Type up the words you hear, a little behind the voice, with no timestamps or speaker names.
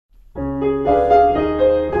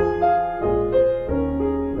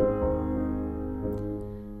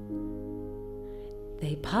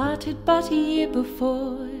They parted but a year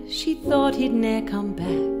before, she thought he'd ne'er come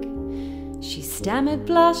back. She stammered,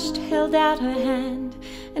 blushed, held out her hand,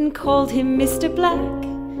 and called him Mr. Black.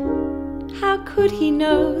 How could he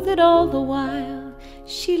know that all the while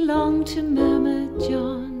she longed to murmur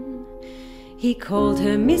John? He called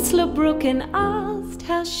her Miss LeBrook and asked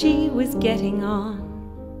how she was getting on.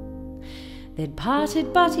 They'd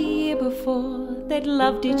parted but a year before, they'd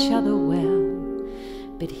loved each other well,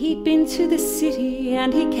 but he'd been to the city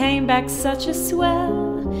and he came back such a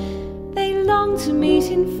swell. They longed to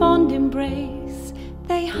meet in fond embrace,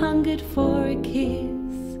 they hungered for a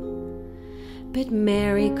kiss. But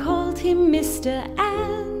Mary called him Mr.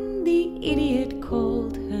 and the idiot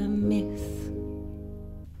called her Miss.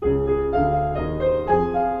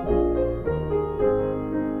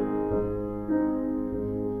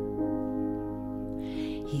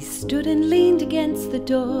 He stood and leaned against the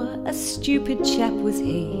door, a stupid chap was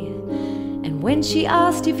he. And when she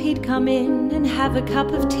asked if he'd come in and have a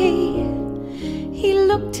cup of tea, he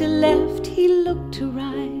looked to left, he looked to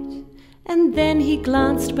right, and then he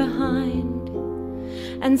glanced behind,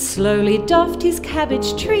 and slowly doffed his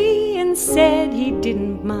cabbage tree and said he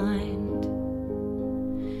didn't mind.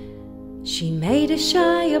 She made a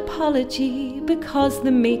shy apology because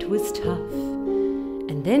the meat was tough,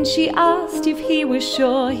 and then she asked if he was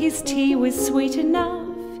sure his tea was sweet enough.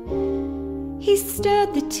 He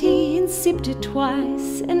stirred the tea and sipped it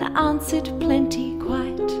twice and answered plenty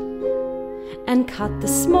quite, and cut the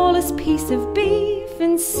smallest piece of beef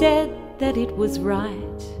and said that it was right.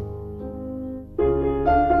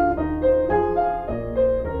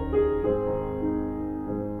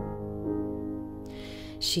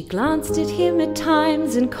 She glanced at him at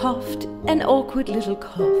times and coughed an awkward little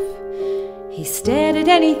cough. He stared at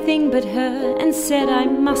anything but her and said, "I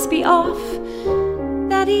must be off."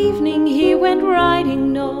 That evening he went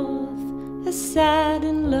riding north, a sad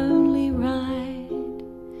and lonely ride.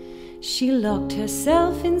 She locked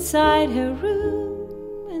herself inside her room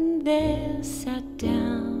and there sat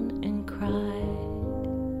down and cried.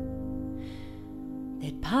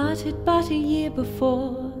 They'd parted but a year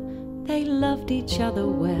before, they loved each other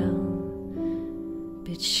well,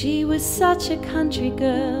 but she was such a country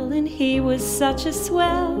girl and he was such a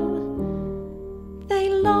swell. They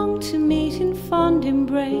longed to meet in fond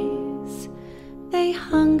embrace, they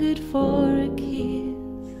hungered for a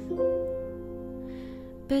kiss.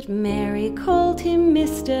 But Mary called him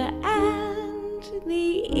Mr. and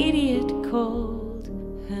the idiot called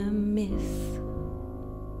her Miss.